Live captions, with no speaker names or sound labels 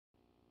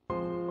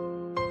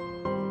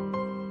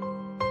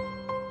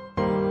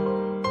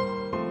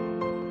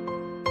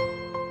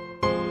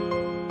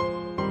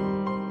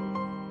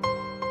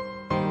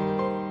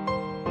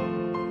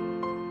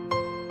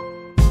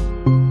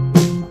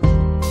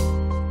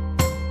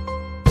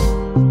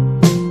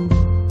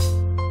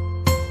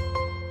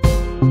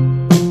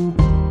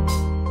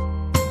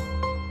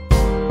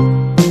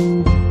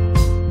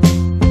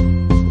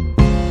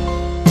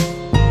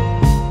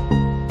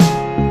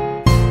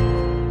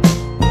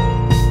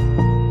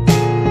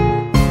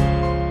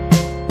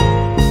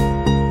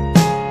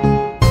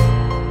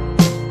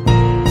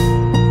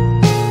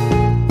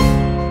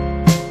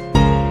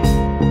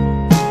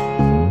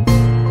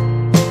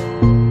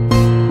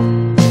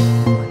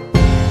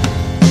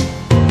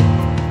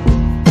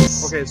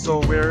Okay, so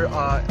we're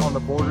on the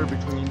border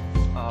between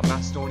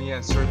Macedonia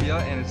and Serbia,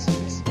 and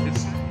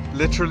it's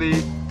literally,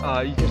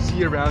 you can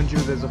see around you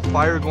there's a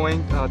fire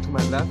going to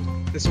my left.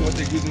 This is what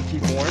they're using to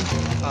keep warm.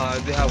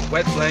 They have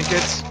wet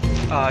blankets.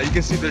 You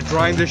can see they're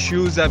drying their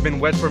shoes that have been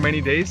wet for many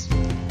days.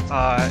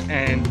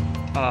 And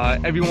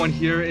everyone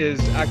here is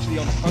actually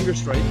on a hunger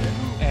strike.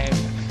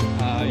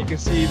 And you can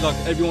see, look,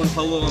 everyone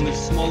huddled on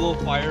this small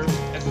little fire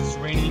as it's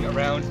raining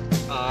around.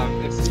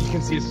 You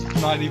can see it's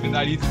not even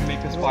that easy to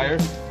make this fire.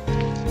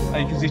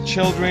 You can see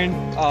children,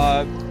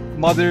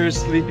 mothers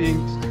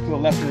sleeping to the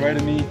left and right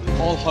of me,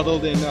 all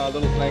huddled in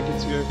little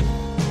blankets here.